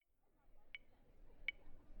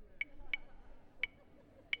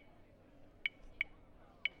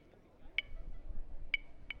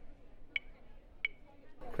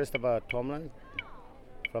Christopher Tomlin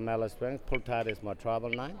from Alice Springs. Pultard is my tribal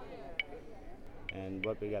name. And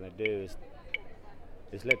what we're going to do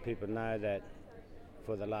is let people know that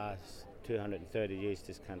for the last 230 years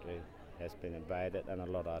this country has been invaded and a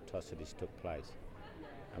lot of atrocities took place.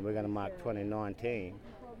 And we're going to mark 2019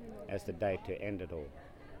 as the day to end it all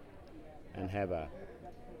and have a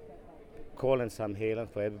call in some healing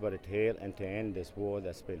for everybody to heal and to end this war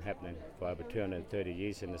that's been happening for over 230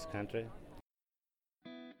 years in this country.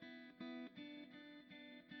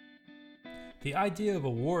 The idea of a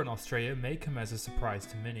war in Australia may come as a surprise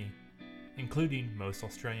to many, including most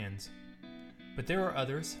Australians. But there are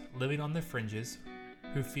others living on the fringes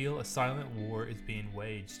who feel a silent war is being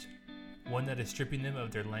waged, one that is stripping them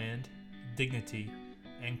of their land, dignity,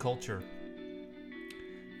 and culture.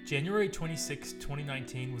 January 26,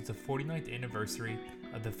 2019 was the 49th anniversary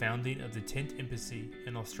of the founding of the 10th Embassy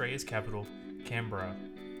in Australia's capital, Canberra.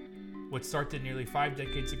 What started nearly 5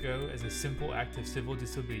 decades ago as a simple act of civil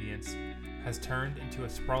disobedience has turned into a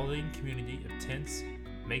sprawling community of tents,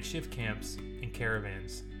 makeshift camps, and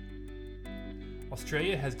caravans.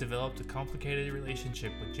 Australia has developed a complicated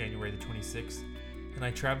relationship with January the 26th, and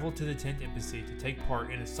I traveled to the 10th Embassy to take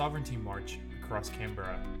part in a sovereignty march across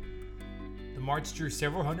Canberra. The march drew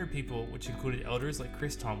several hundred people, which included elders like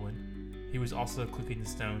Chris Tomlin, he was also clicking the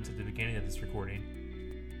stones at the beginning of this recording,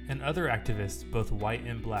 and other activists, both white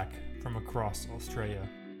and black, from across Australia.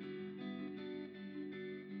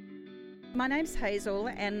 My name's Hazel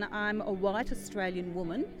and I'm a white Australian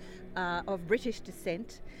woman of British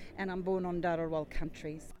descent, and I'm born on Dharawal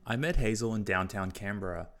country. I met Hazel in downtown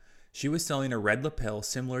Canberra. She was selling a red lapel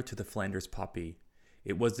similar to the Flanders poppy.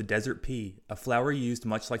 It was the desert pea, a flower used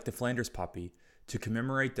much like the Flanders poppy, to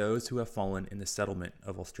commemorate those who have fallen in the settlement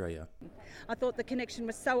of Australia. I thought the connection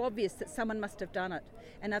was so obvious that someone must have done it.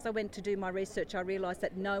 And as I went to do my research, I realised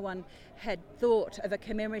that no one had thought of a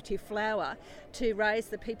commemorative flower to raise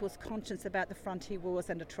the people's conscience about the frontier wars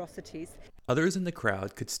and atrocities. Others in the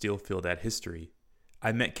crowd could still feel that history.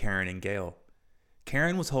 I met Karen and Gail.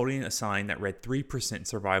 Karen was holding a sign that read 3%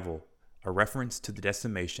 survival, a reference to the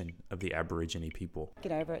decimation of the Aborigine people.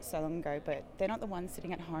 Get over it so long ago, but they're not the ones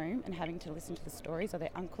sitting at home and having to listen to the stories of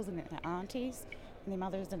their uncles and their aunties and their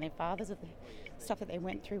mothers and their fathers of the stuff that they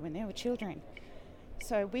went through when they were children.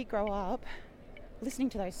 So we grow up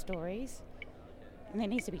listening to those stories, and there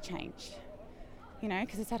needs to be change,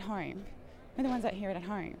 because it's at home. We're the ones that hear it at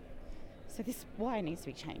home. So this is why it needs to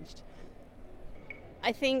be changed.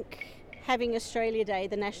 I think having Australia Day,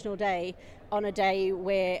 the National Day, on a day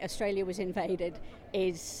where Australia was invaded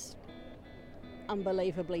is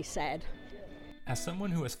unbelievably sad. As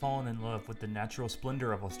someone who has fallen in love with the natural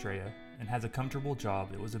splendor of Australia and has a comfortable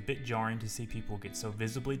job, it was a bit jarring to see people get so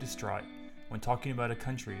visibly distraught when talking about a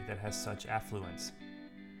country that has such affluence.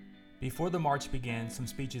 Before the march began, some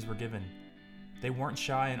speeches were given. They weren't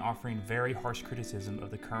shy in offering very harsh criticism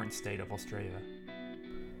of the current state of Australia.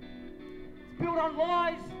 It's built on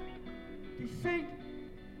lies, deceit,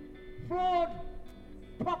 fraud,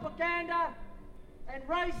 propaganda, and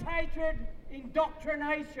race hatred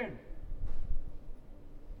indoctrination.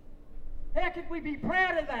 How could we be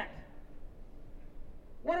proud of that?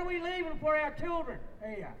 What are we leaving for our children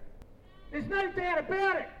here? There's no doubt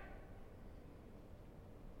about it.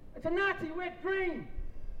 It's a Nazi wet dream.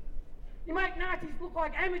 You make Nazis look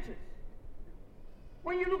like amateurs.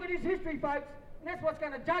 When you look at his history, folks, and that's what's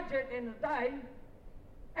going to judge it at the end of the day,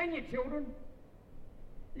 and your children,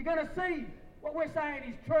 you're going to see what we're saying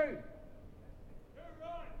is true.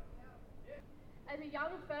 As a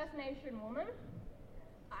young First Nation woman,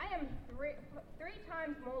 I am three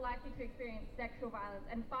times more likely to experience sexual violence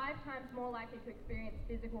and 5 times more likely to experience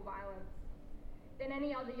physical violence than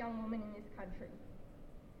any other young woman in this country.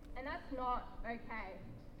 And that's not okay.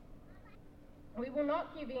 We will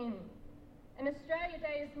not give in. And Australia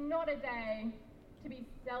Day is not a day to be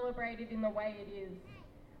celebrated in the way it is.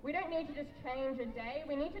 We don't need to just change a day,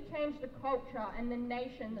 we need to change the culture and the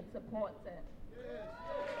nation that supports it.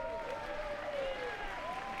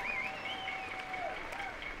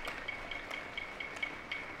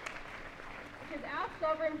 Because our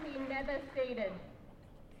sovereignty never ceded.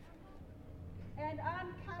 And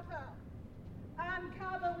uncover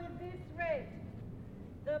with this red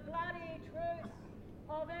the bloody truth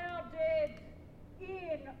of our dead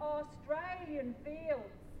in Australian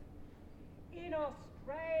fields. In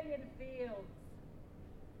Australian fields.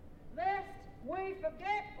 Lest we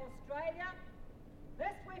forget Australia.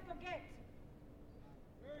 Lest we forget.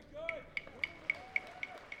 Very good.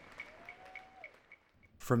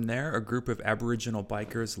 From there, a group of Aboriginal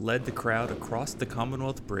bikers led the crowd across the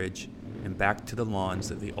Commonwealth Bridge and back to the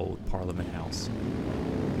lawns of the old Parliament House.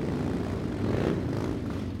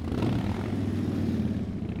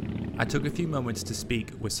 I took a few moments to speak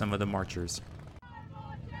with some of the marchers.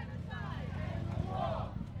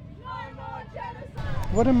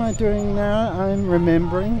 What am I doing now? I'm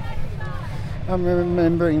remembering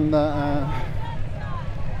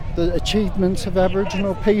the achievements of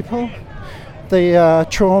Aboriginal people, the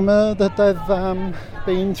trauma that they've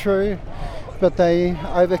been through, but they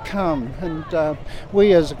overcome. And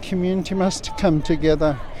we as a community must come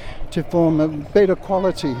together to form a better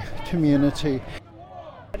quality community.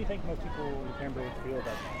 How do you think most people in Canberra would feel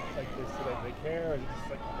about like this? Do they care, or is it just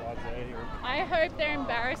like blasé? I hope they're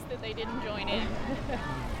embarrassed that they didn't join in.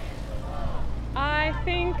 I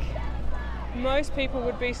think most people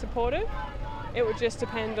would be supportive. It would just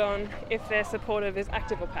depend on if their supportive is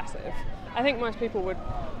active or passive. I think most people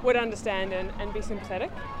would understand and be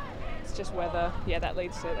sympathetic. It's just whether, that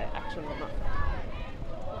leads to their action or not.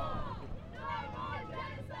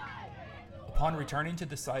 Upon returning to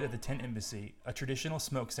the site of the tent embassy, a traditional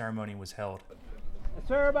smoke ceremony was held. A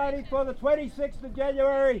ceremony for the 26th of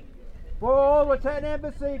January for all the tent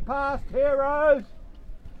embassy past heroes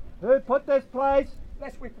who put this place,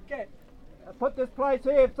 lest we forget, put this place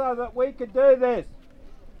here so that we could do this.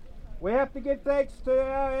 We have to give thanks to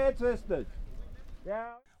our ancestors.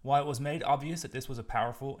 While it was made obvious that this was a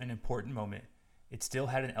powerful and important moment, it still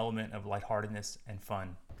had an element of lightheartedness and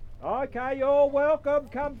fun. Okay, you're all welcome.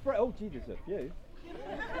 Come for. Oh, gee, there's a few.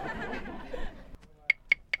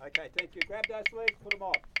 Okay, thank you. Grab those sleeves, put them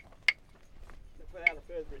on. Without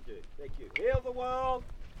further ado, thank you. Heal the world.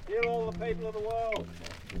 Heal all the people of the world.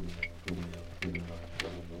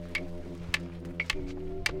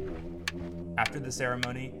 After the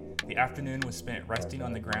ceremony, the afternoon was spent resting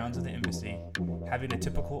on the grounds of the embassy, having a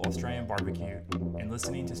typical Australian barbecue, and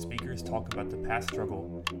listening to speakers talk about the past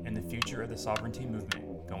struggle and the future of the sovereignty movement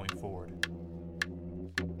going forward.